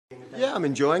Yeah, I'm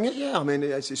enjoying it. Yeah, I mean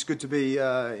it's good to be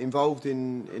involved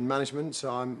in management, so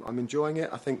I'm enjoying it.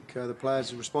 I think the players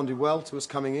have responded well to us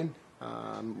coming in.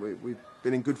 We've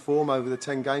been in good form over the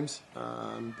 10 games,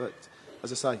 but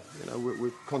as I say,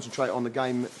 we concentrate on the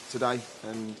game today,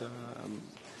 and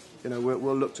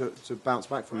we'll look to bounce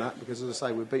back from that because, as I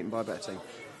say, we're beaten by a better team.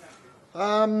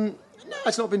 No,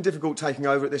 it's not been difficult taking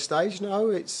over at this stage.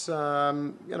 No, it's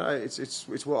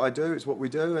it's what I do, it's what we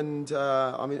do, and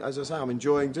I mean, as I say, I'm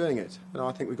enjoying doing it.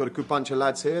 I think we've got a good bunch of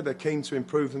lads here. They're keen to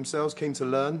improve themselves, keen to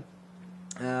learn,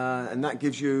 and that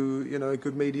gives you a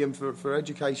good medium for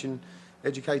education,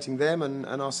 educating them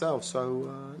and ourselves.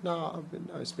 So no,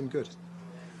 it's been good.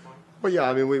 Well, yeah,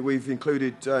 I mean, we've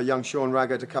included young Sean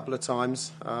Raggett a couple of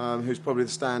times, who's probably the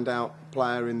standout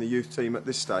player in the youth team at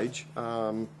this stage.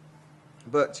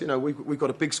 But we've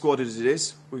got a big squad as it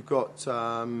is. We've got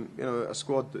a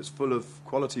squad that's full of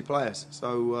quality players.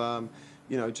 So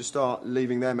to start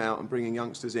leaving them out and bringing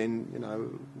youngsters in,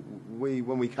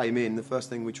 when we came in, the first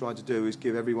thing we tried to do is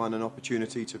give everyone an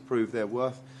opportunity to prove their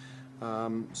worth.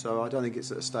 So I don't think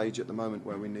it's at a stage at the moment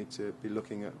where we need to be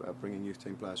looking at bringing youth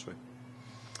team players through.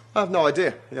 I have no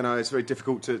idea. It's very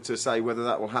difficult to say whether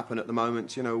that will happen at the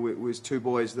moment. With two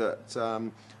boys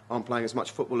that aren't playing as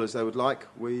much football as they would like.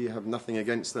 We have nothing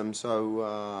against them,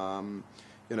 so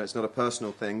it's not a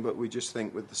personal thing. But we just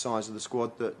think, with the size of the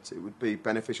squad, that it would be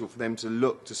beneficial for them to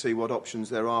look to see what options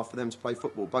there are for them to play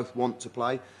football. Both want to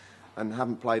play, and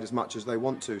haven't played as much as they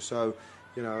want to. So,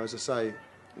 as I say,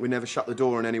 we never shut the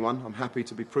door on anyone. I'm happy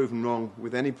to be proven wrong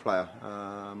with any player.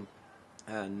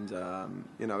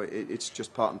 It's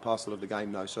just part and parcel of the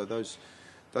game, though. So those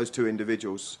two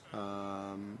individuals,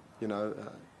 have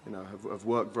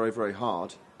worked very, very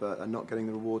hard, but are not getting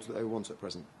the rewards that they want at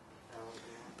present.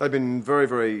 They've been very,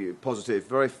 very positive,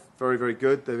 very, very, very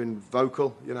good. They've been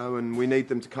vocal, and we need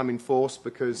them to come in force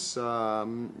because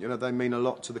they mean a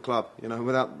lot to the club.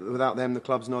 Without them, the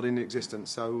club's not in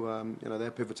existence. So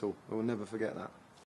they're pivotal. We'll never forget that.